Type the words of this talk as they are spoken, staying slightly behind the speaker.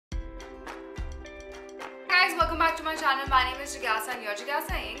guys, welcome back to my channel. My name is Jigyasa and you're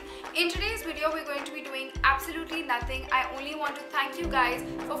Jigyasa-ing. In today's video, we're going to be doing absolutely nothing. I only want to thank you guys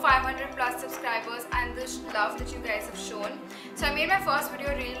for 500 plus subscribers and the love that you guys have shown. So I made my first video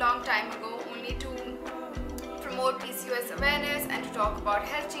a really long time ago only to promote PCOS awareness and to talk about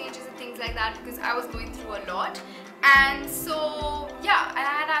health changes and things like that because I was going through a lot. And so yeah, and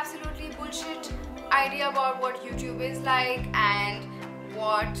I had absolutely bullshit idea about what YouTube is like and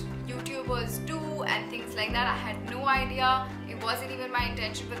what YouTubers do and things like that. I had no idea. It wasn't even my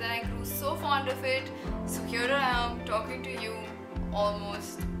intention, but then I grew so fond of it. So here I am talking to you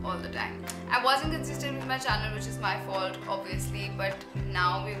almost all the time. I wasn't consistent with my channel, which is my fault obviously, but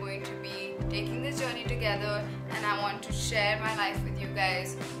now we're going to be taking this journey together and I want to share my life with you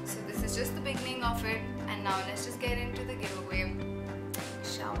guys. So this is just the beginning of it, and now let's just get into the giveaway,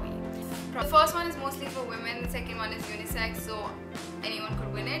 shall we? The first one is mostly for women, the second one is unisex, so anyone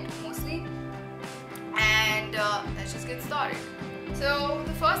could win it mostly. And let's just get started. So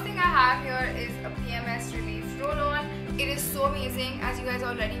the first thing I have here is a PMS relief roll-on. It is so amazing. As you guys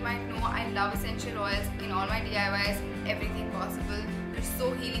already might know, I love essential oils in all my DIYs, everything possible. They're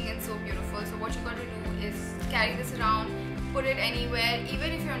so healing and so beautiful. So what you got to do is carry this around, put it anywhere.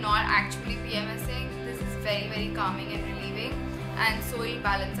 Even if you're not actually PMSing, this is very, very calming and relieving, and so it'll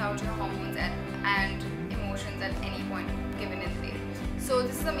balance out your hormones and emotions at any point given in the day. So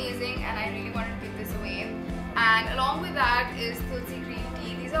this is amazing and I really wanted to give this away. And along with that is Tulsi green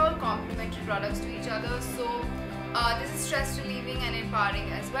tea. These are all complementary products to each other. So this is stress relieving and empowering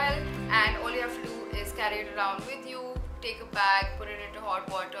as well, and all you have to do is carry it around with you, take a bag, put it into hot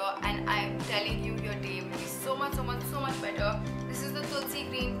water, and I'm telling you, your day will be so much better. This is the Tulsi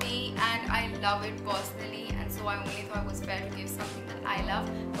green tea and I love it personally, and so I only thought it was fair to give something that I love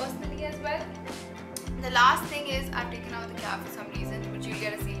personally as well. The last thing is I've taken out the cap for some reason, but you'll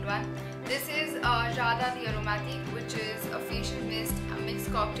get a sealed one. This is Jada the Aromatic, which is a facial mist, a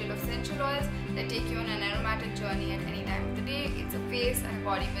mixed cocktail of essential oils that take you on an aromatic journey at any time of the day. It's a face and a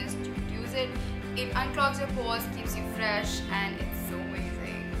body mist. You could use it. It unclogs your pores, keeps you fresh, and it's so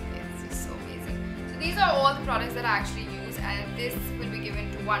amazing. It's just so amazing. So these are all the products that I actually use, and this will be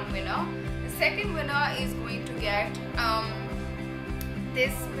given to one winner. The second winner is going to get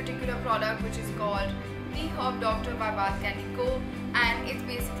this particular product, which is called The Herb Doctor by Bath Candy Co. And it's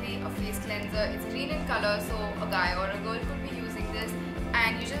basically a face cleanser. It's green in color, so a guy or a girl could be using this.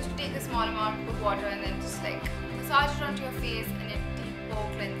 And you just take a small amount, put water, and then just like massage it onto your face, and it deep pore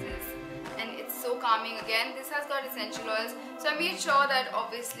cleanses. And it's so calming. Again, this has got essential oils, so I made sure that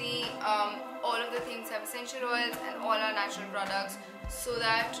obviously all of the things have essential oils and all our natural products, so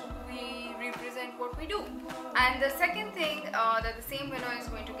that we represent what we do. And the second thing that the same winner is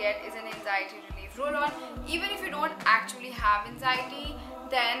going to get is an anxiety relief roll-on. Even if you don't actually have anxiety,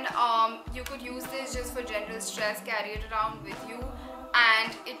 then you could use this just for general stress, carry it around with you,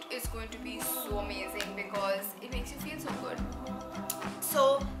 and it is going to be so amazing because it makes you feel so good.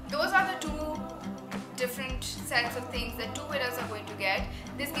 So those are the two different sets of things that two winners are going to get.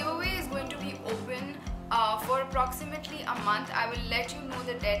 This giveaway is going to be open for approximately a month. I will let you know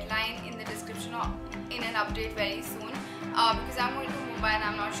the deadline in the description or in an update very soon, because I'm going to Mumbai and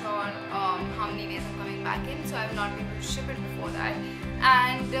I'm not sure how many days I'm coming back in, so I will not be able to ship it before that.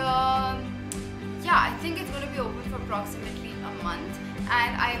 And yeah, I think it's going to be open for approximately a month,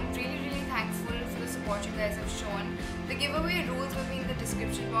 and I am really thankful for the support you guys have shown. The giveaway rules will be in the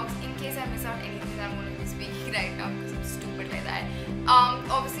description box in case I miss out anything that I'm going to be speaking right now because I'm stupid like that.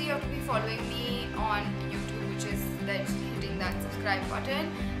 Obviously you have to be following me on YouTube, which is hitting that subscribe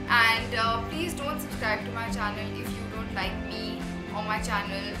button, and please don't subscribe to my channel if you don't like me or my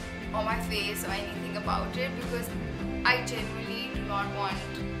channel or my face or anything about it, because I genuinely do not want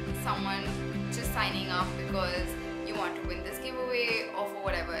someone just signing up because you want to win this giveaway or for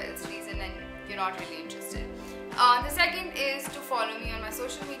whatever else reason and you're not really interested. The second is to follow me on my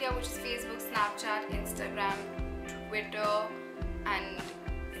social media, which is Facebook, Snapchat, Instagram, Twitter, and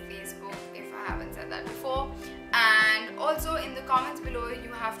Facebook, if I haven't said that before. And also in the comments below,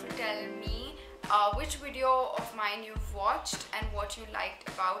 you have to tell me which video of mine you've watched and what you liked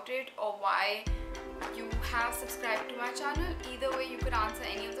about it, or why you have subscribed to my channel. Either way, you could answer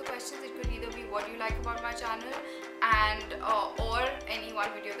any of the questions. It could either be what you like about my channel and or any one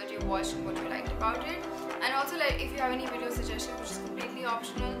video that you watched and what you liked about it. And also, like, if you have any video suggestions, which is completely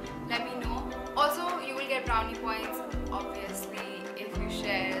optional, let me know. Also, you will get brownie points obviously if you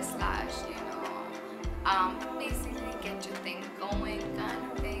share / you know, basically get your thing going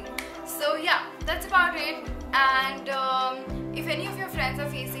kind of thing. So yeah, that's about it. And if any of your friends are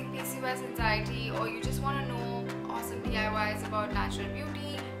facing PCOS anxiety, or you just want to know awesome DIYs about natural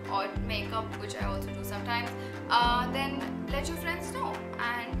beauty or makeup, which I also do sometimes, then let your friends know.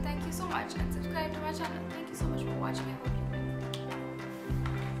 And thank you so much, and subscribe to my channel. Thank you so much for watching.